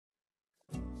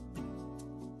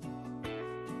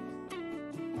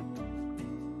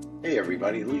Hey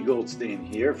everybody, Leigh Goldstein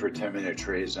here for 10-Minute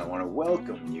Trades. I want to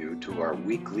welcome you to our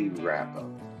weekly wrap-up.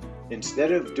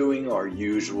 Instead of doing our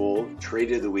usual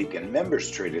Trade of the Week and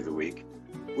Members Trade of the Week,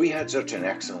 we had such an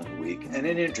excellent week and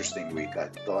an interesting week, I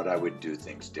thought I would do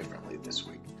things differently this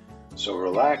week. So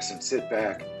relax and sit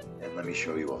back and let me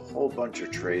show you a whole bunch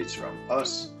of trades from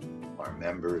us, our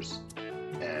members,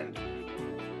 and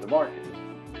the market.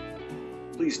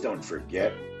 Please don't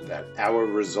forget that our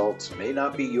results may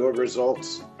not be your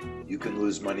results. You can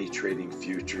lose money trading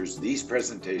futures. These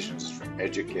presentations are for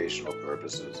educational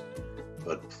purposes,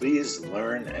 but please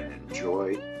learn and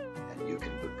enjoy, and you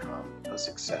can become a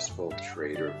successful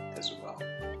trader as well.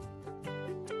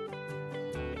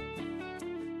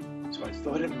 So I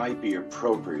thought it might be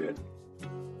appropriate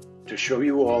to show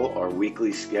you all our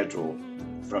weekly schedule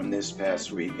from this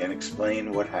past week and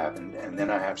explain what happened, and then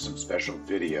I have some special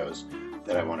videos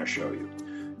that I want to show you.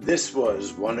 This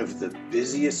was one of the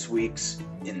busiest weeks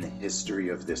in the history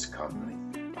of this company.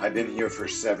 I've been here for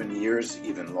 7 years,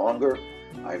 even longer.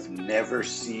 I've never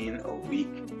seen a week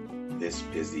this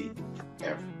busy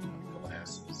ever. My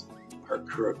glasses are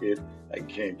crooked. I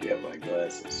can't get my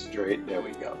glasses straight. There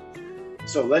we go.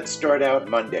 So let's start out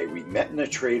Monday. We met in the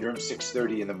trade room,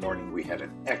 6:30 in the morning. We had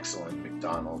an excellent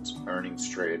McDonald's earnings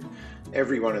trade.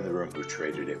 Everyone in the room who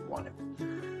traded it won it.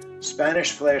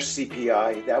 Spanish flash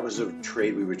CPI, that was a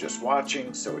trade we were just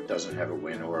watching, so it doesn't have a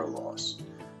win or a loss.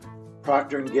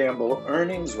 Procter & Gamble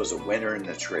earnings was a winner in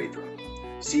the trade room.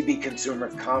 CB Consumer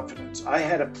Confidence, I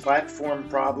had a platform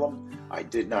problem. I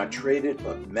did not trade it,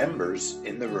 but members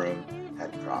in the room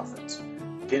had profits.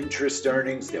 Pinterest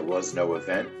earnings, there was no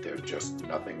event. There just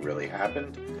nothing really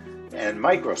happened. And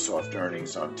Microsoft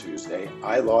earnings on Tuesday,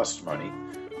 I lost money.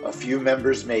 A few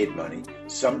members made money.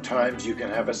 Sometimes you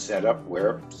can have a setup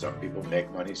where some people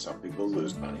make money, some people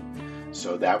lose money.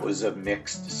 So that was a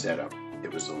mixed setup.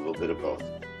 It was a little bit of both.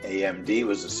 AMD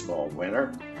was a small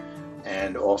winner.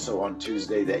 And also on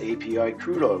Tuesday, the API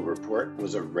crude oil report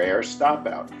was a rare stop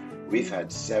out. We've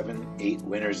had 7, 8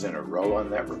 winners in a row on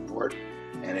that report,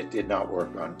 and it did not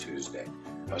work on Tuesday.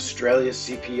 Australia's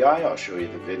CPI, I'll show you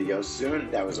the video soon.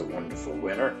 That was a wonderful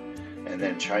winner. And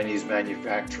then Chinese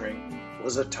manufacturing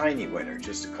was a tiny winner,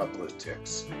 just a couple of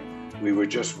ticks. We were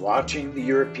just watching the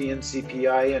European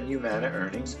CPI and Humana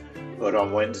earnings, but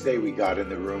on Wednesday we got in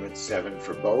the room at 7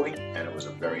 for Boeing, and it was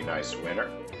a very nice winner.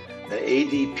 The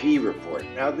ADP report,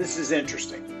 now this is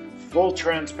interesting. Full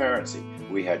transparency,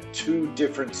 we had 2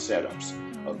 different setups.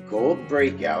 A gold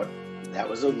breakout, that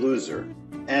was a loser,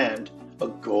 and a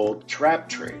gold trap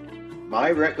trade. My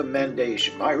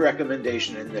recommendation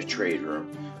in the trade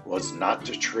room was not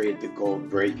to trade the gold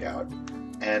breakout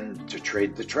and to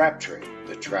trade the trap trade.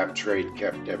 The trap trade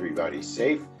kept everybody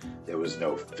safe. There was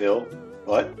no fill,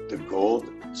 but the gold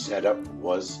setup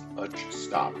was a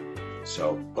stop.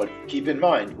 But keep in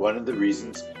mind, one of the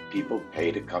reasons people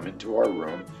pay to come into our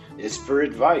room is for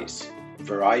advice,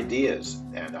 for ideas.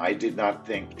 And I did not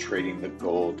think trading the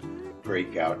gold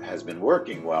breakout has been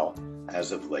working well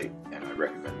as of late, and I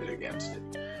recommended against it.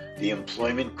 The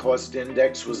employment cost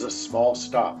index was a small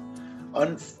stop.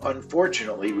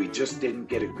 Unfortunately, we just didn't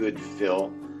get a good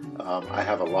fill. I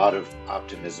have a lot of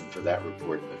optimism for that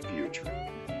report in the future.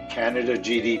 Canada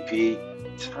GDP,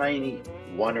 tiny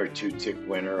 1 or 2 tick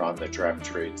winner on the trap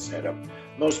trade setup.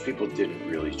 Most people didn't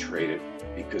really trade it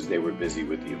because they were busy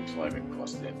with the employment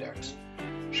cost index.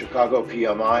 Chicago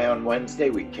PMI on Wednesday,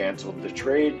 we canceled the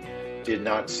trade. Did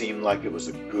not seem like it was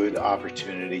a good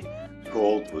opportunity.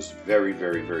 Gold was very,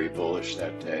 very, very bullish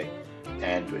that day,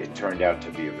 and it turned out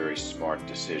to be a very smart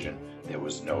decision. There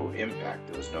was no impact,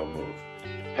 there was no move.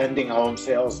 Pending home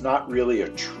sales, not really a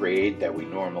trade that we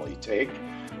normally take,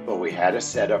 but we had a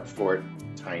setup for it,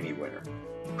 tiny winner.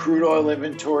 Crude oil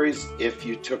inventories, if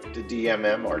you took the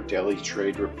DMM, our daily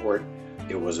trade report,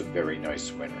 it was a very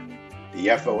nice winner. The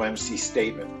FOMC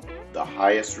statement, the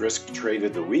highest risk trade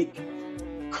of the week,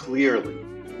 clearly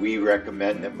we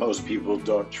recommend that most people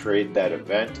don't trade that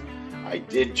event. I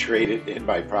did trade it in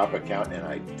my prop account, and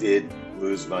I did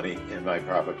lose money in my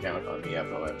prop account on the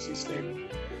FOMC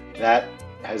statement. That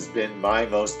has been my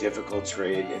most difficult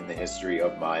trade in the history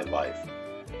of my life.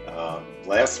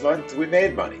 Last month we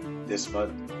made money. This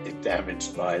month it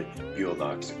damaged my Buell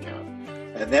Knox account.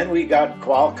 And then we got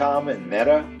Qualcomm and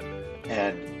Meta,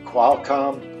 and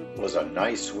Qualcomm was a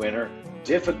nice winner.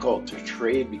 Difficult to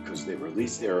trade because they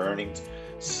released their earnings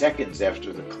seconds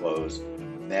after the close.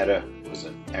 Meta was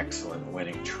an excellent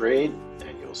winning trade,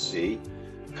 and you'll see.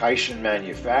 Kaishin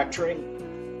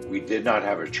Manufacturing, we did not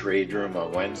have a trade room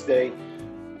on Wednesday.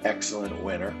 Excellent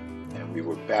winner, and we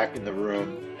were back in the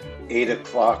room 8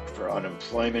 o'clock for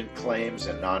unemployment claims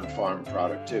and non-farm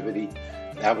productivity.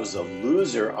 That was a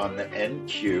loser on the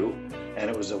NQ, and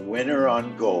it was a winner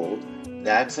on gold.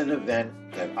 That's an event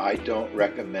that I don't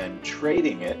recommend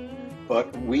trading it,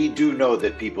 but we do know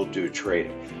that people do trade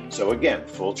it. So again,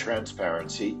 full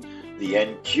transparency, the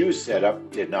NQ setup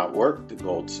did not work. The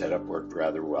gold setup worked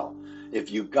rather well.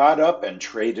 If you got up and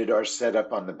traded our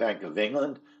setup on the Bank of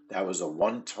England, that was a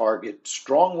one target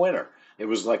strong winner. It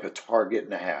was like a target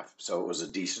and a half, so it was a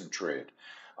decent trade.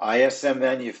 ISM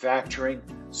manufacturing,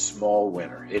 small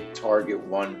winner, hit target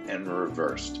one and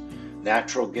reversed.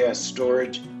 Natural gas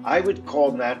storage, I would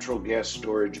call natural gas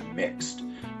storage mixed.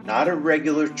 Not a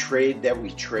regular trade that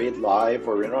we trade live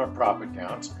or in our prop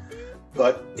accounts,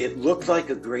 but it looked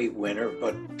like a great winner,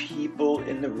 but people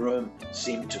in the room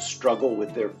seemed to struggle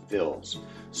with their fills.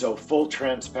 So full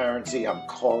transparency, I'm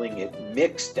calling it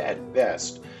mixed at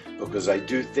best, because I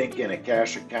do think in a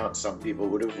cash account some people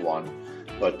would have won,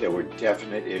 but there were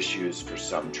definite issues for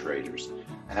some traders.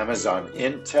 Amazon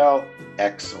Intel,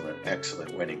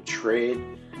 excellent winning trade.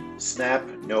 Snap,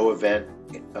 no event.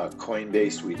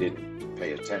 Coinbase, we didn't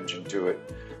pay attention to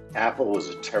it. Apple was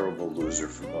a terrible loser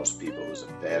for most people. It was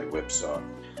a bad whipsaw.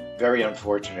 Very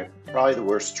unfortunate, probably the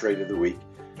worst trade of the week.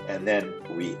 And then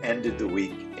we ended the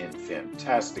week in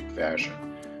fantastic fashion.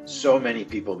 So many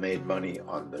people made money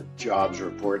on the jobs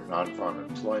report, non-farm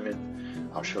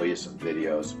employment. I'll show you some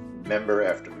videos. Member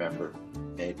after member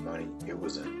made money. It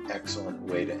was an excellent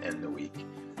way to end the week.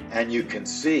 And you can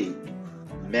see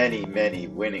many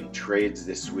winning trades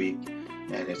this week.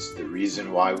 And it's the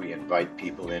reason why we invite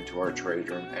people into our trade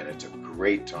room, and it's a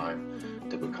great time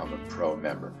to become a pro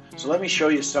member. So let me show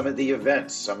you some of the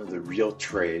events, some of the real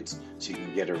trades, so you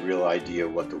can get a real idea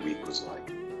of what the week was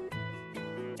like.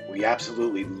 We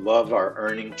absolutely love our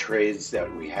earning trades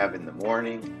that we have in the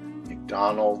morning.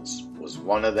 McDonald's was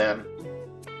one of them.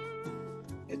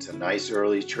 It's a nice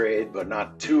early trade, but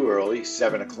not too early,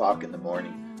 7 o'clock in the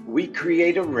morning. We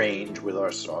create a range with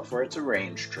our software. It's a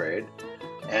range trade.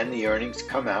 And the earnings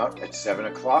come out at 7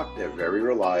 o'clock. They're very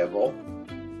reliable.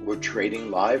 We're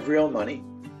trading live real money.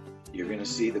 You're going to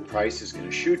see the price is going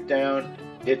to shoot down,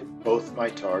 hit both my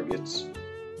targets.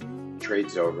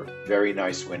 Trade's over. Very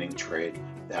nice winning trade.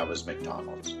 That was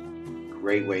McDonald's.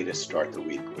 Great way to start the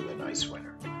week with a nice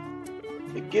winner.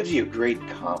 It gives you great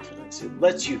confidence. It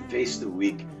lets you face the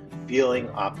week feeling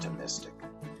optimistic.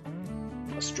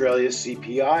 Australia's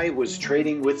CPI was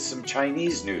trading with some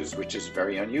Chinese news, which is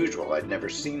very unusual. I'd never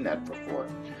seen that before.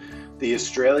 The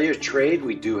Australia trade,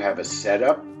 we do have a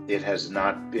setup. It has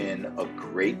not been a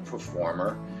great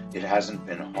performer. It hasn't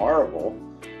been horrible,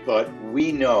 but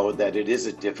we know that it is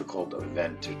a difficult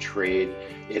event to trade.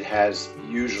 It has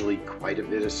usually quite a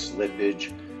bit of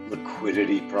slippage,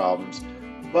 liquidity problems,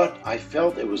 but I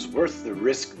felt it was worth the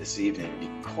risk this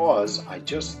evening because I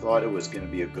just thought it was going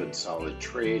to be a good solid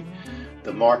trade.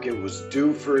 The market was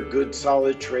due for a good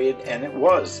solid trade, and it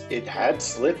was. It had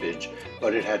slippage,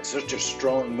 but it had such a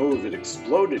strong move, it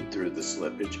exploded through the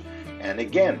slippage. And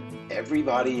again,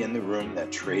 everybody in the room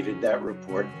that traded that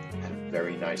report had a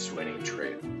very nice winning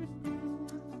trade.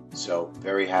 So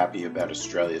very happy about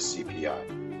Australia's CPI.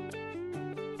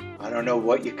 I don't know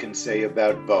what you can say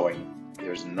about Boeing.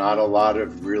 There's not a lot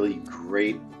of really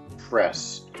great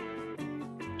press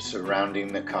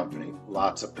surrounding the company.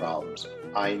 Lots of problems.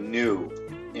 I knew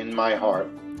in my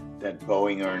heart that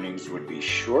Boeing earnings would be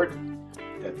short,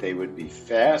 that they would be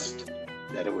fast,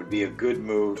 that it would be a good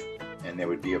move, and there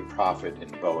would be a profit in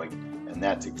Boeing. And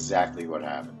that's exactly what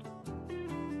happened.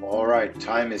 All right,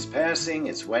 time is passing.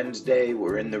 It's Wednesday.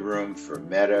 We're in the room for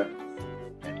Meta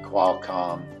and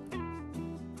Qualcomm.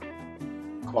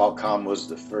 Qualcomm was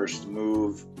the first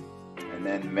move, and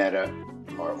then Meta.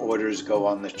 Our orders go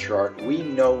on the chart. We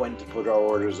know when to put our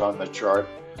orders on the chart.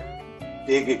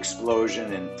 Big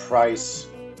explosion in price.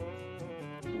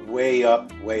 Way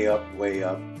up.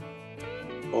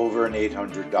 Over an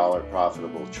 $800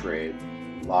 profitable trade.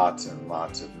 Lots and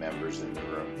lots of members in the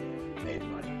room made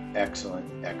money.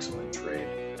 Excellent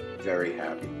trade. Very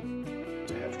happy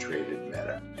to have traded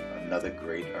Meta. Another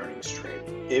great earnings trade.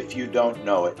 If you don't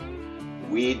know it,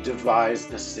 we devised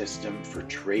the system for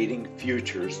trading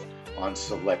futures on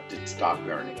selected stock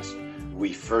earnings.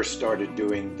 We first started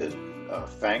doing the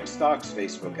FANG stocks,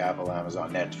 Facebook, Apple,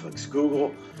 Amazon, Netflix,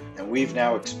 Google, and we've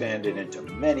now expanded into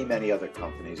many other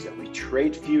companies that we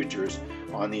trade futures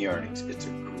on the earnings. It's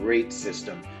a great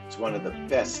system. It's one of the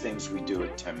best things we do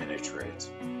at 10-minute trades.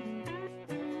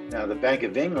 Now, the Bank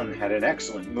of England had an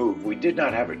excellent move. We did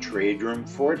not have a trade room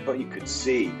for it, but you could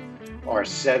see our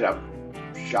setup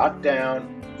shot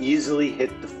down, easily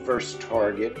hit the first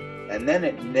target, and then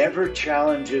it never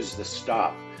challenges the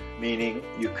stop. meaning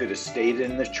you could have stayed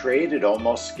in the trade. It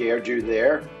almost scared you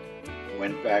there,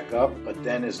 went back up, but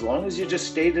then as long as you just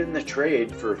stayed in the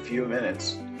trade for a few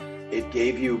minutes, it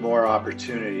gave you more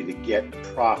opportunity to get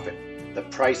profit. The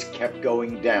price kept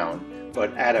going down,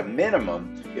 but at a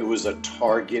minimum, it was a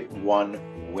target one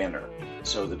winner.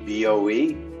 So the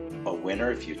BOE, a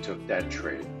winner if you took that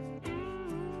trade.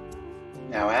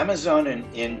 Now, Amazon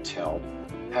and Intel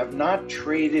have not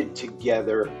traded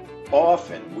together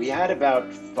often. We had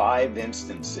about 5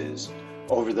 instances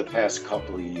over the past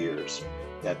couple of years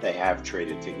that they have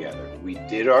traded together. We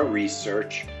did our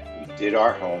research, we did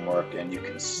our homework, and you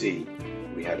can see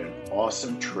we had an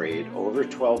awesome trade, over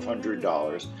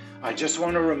 $1,200. I just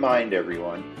want to remind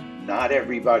everyone, not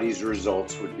everybody's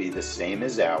results would be the same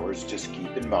as ours. Just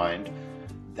keep in mind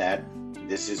that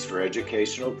this is for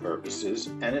educational purposes,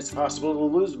 and it's possible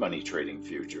to lose money trading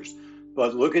futures.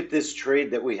 But look at this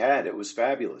trade that we had. It was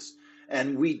fabulous.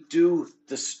 And we do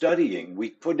the studying. We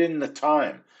put in the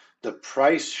time. The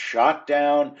price shot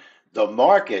down. The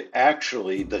market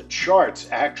actually, the charts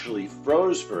actually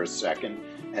froze for a second,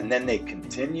 and then they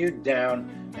continued down,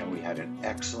 and we had an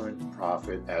excellent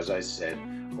profit, as I said,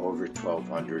 over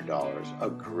 $1,200. A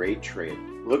great trade.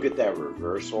 Look at that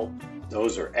reversal.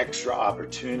 Those are extra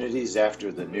opportunities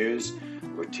after the news.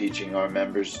 We're teaching our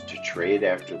members to trade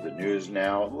after the news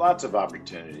now. Lots of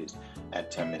opportunities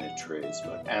at 10-minute trades.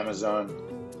 But Amazon,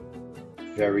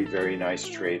 very, very nice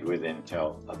trade with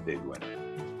Intel, a big winner.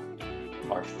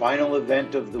 Our final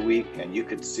event of the week, and you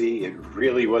could see it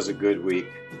really was a good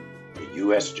week, the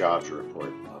U.S. jobs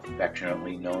report,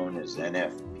 affectionately known as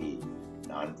NFP,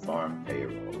 non-farm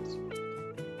payrolls.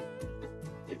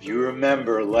 If you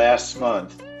remember last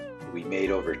month, we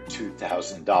made over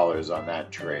 $2,000 on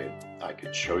that trade. I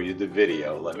could show you the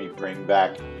video. Let me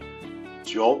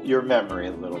jolt your memory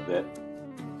a little bit.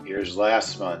 Here's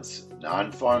last month's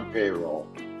non-farm payroll.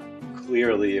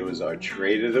 Clearly, it was our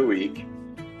trade of the week.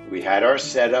 We had our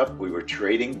setup. We were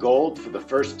trading gold for the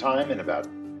first time in about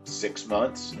 6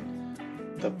 months.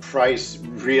 The price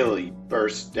really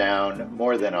burst down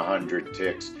more than 100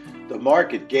 ticks. The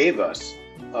market gave us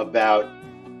about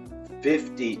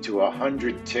 50 to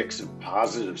 100 ticks of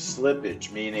positive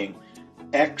slippage, meaning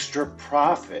extra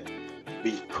profit,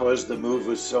 because the move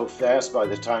was so fast. By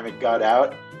the time it got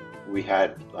out, we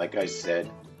had, like I said,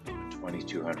 a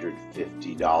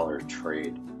 $2,250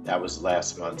 trade. That was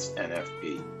last month's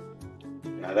NFP.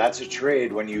 Now that's a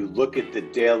trade. When you look at the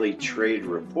daily trade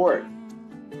report,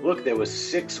 look, there was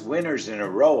 6 winners in a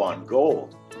row on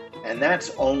gold, and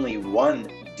that's only one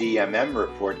DMM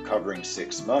report covering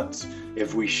 6 months.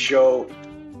 If we show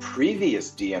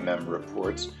previous DMM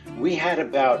reports, we had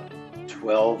about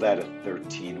 12 out of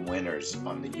 13 winners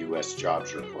on the U.S.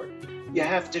 jobs report. You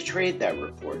have to trade that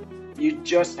report. You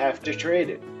just have to trade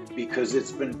it because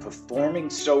it's been performing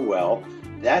so well.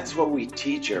 That's what we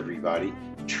teach everybody.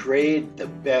 Trade the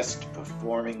best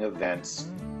performing events.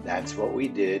 That's what we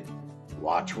did.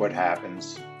 Watch what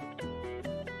happens.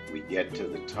 We get to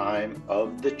the time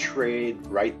of the trade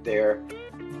right there.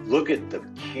 Look at the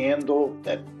candle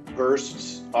that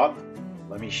bursts up.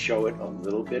 Let me show it a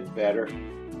little bit better.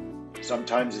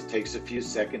 Sometimes it takes a few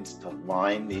seconds to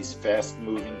line these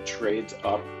fast-moving trades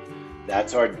up.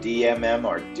 That's our DMM,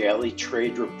 our daily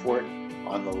trade report.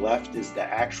 On the left is the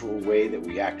actual way that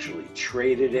we actually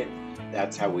traded it.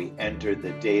 That's how we entered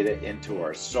the data into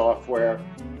our software.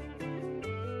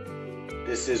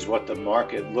 This is what the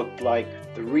market looked like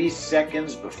 3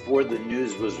 seconds before the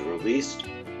news was released.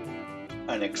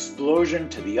 An explosion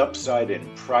to the upside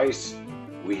in price.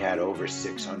 We had over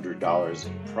 $600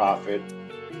 in profit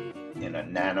in a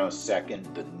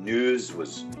nanosecond. The news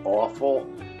was awful.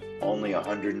 Only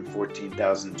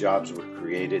 114,000 jobs were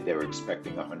created. They were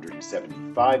expecting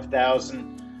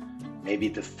 175,000. Maybe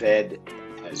the Fed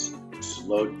has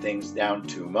slowed things down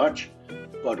too much,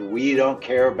 but we don't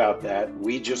care about that.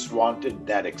 We just wanted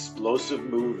that explosive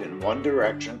move in one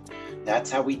direction.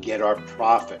 That's how we get our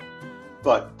profit.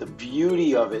 But the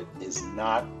beauty of it is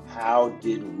not how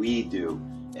did we do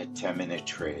at 10-minute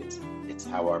trades. It's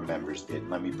how our members did.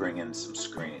 Let me bring in some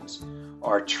screens.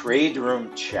 Our trade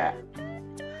room chat.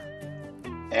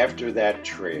 After that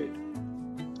trade,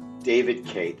 David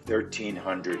Kate,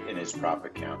 1,300 in his prop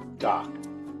account. Doc,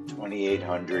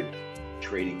 2,800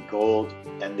 trading gold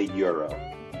and the euro.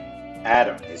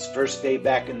 Adam, his first day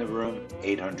back in the room,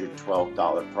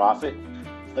 $812 profit.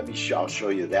 I'll show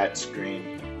you that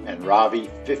screen. And Ravi,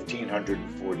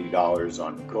 $1,540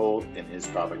 on gold in his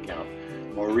prop account.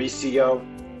 Mauricio,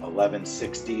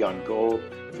 $1,160 on gold,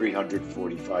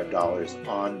 $345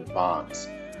 on bonds.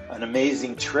 An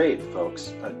amazing trade,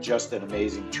 folks. Just an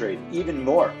amazing trade. Even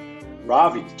more,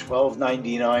 Ravi,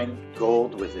 $12.99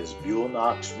 gold with his Buell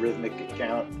Knox rhythmic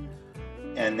account.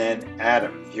 And then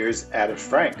Adam, here's Adam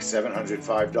Frank,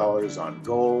 $705 on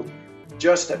gold.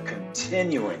 Just a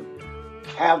continuing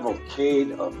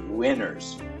cavalcade of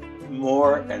winners.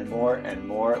 More and more and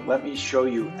more. Let me show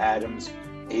you Adam's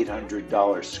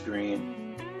 $800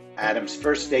 screen. Adam's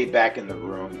first day back in the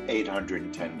room,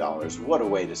 $810. What a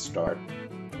way to start.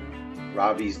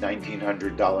 Ravi's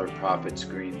 $1,900 profit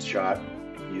screenshot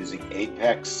using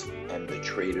Apex and the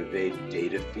Trade Evade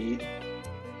data feed.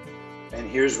 And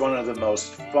here's one of the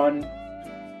most fun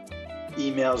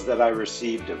emails that I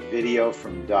received, a video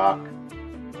from Doc,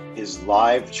 his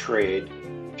live trade,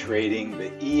 trading the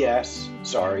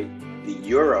the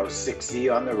Euro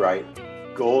 6E on the right,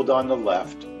 gold on the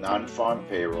left, non-farm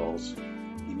payrolls.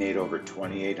 He made over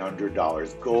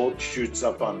 $2,800. Gold shoots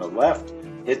up on the left,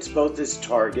 hits both his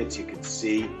targets. You can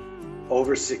see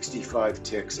over 65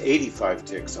 ticks, 85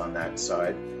 ticks on that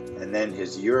side. And then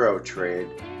his Euro trade,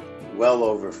 well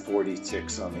over 40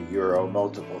 ticks on the Euro,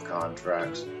 multiple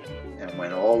contracts. And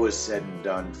when all was said and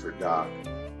done for Doc,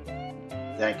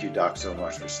 thank you, Doc, so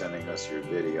much for sending us your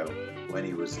video. When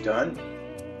he was done,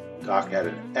 Doc had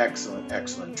an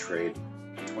excellent trade,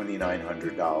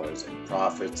 $2,900 in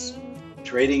profits.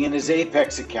 Trading in his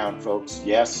Apex account, folks.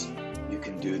 Yes, you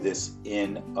can do this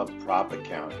in a prop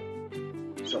account.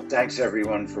 So thanks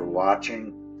everyone for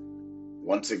watching.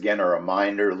 Once again, a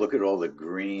reminder, look at all the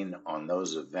green on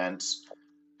those events.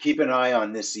 Keep an eye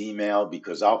on this email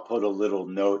because I'll put a little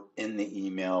note in the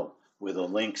email with a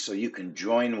link so you can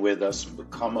join with us and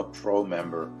become a pro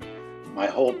member. My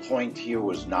whole point here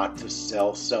was not to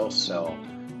sell,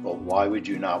 but why would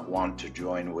you not want to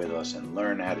join with us and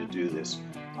learn how to do this?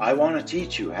 I want to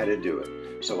teach you how to do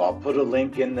it. So I'll put a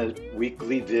link in the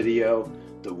weekly video,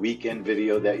 the weekend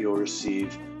video that you'll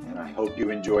receive, and I hope you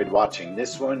enjoyed watching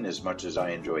this one as much as I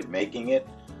enjoyed making it.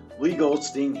 Leigh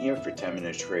Goldstein here for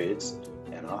 10-Minute Trades,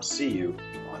 and I'll see you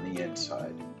on the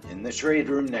inside in the trade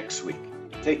room next week.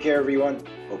 Take care, everyone.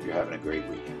 Hope you're having a great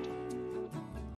weekend.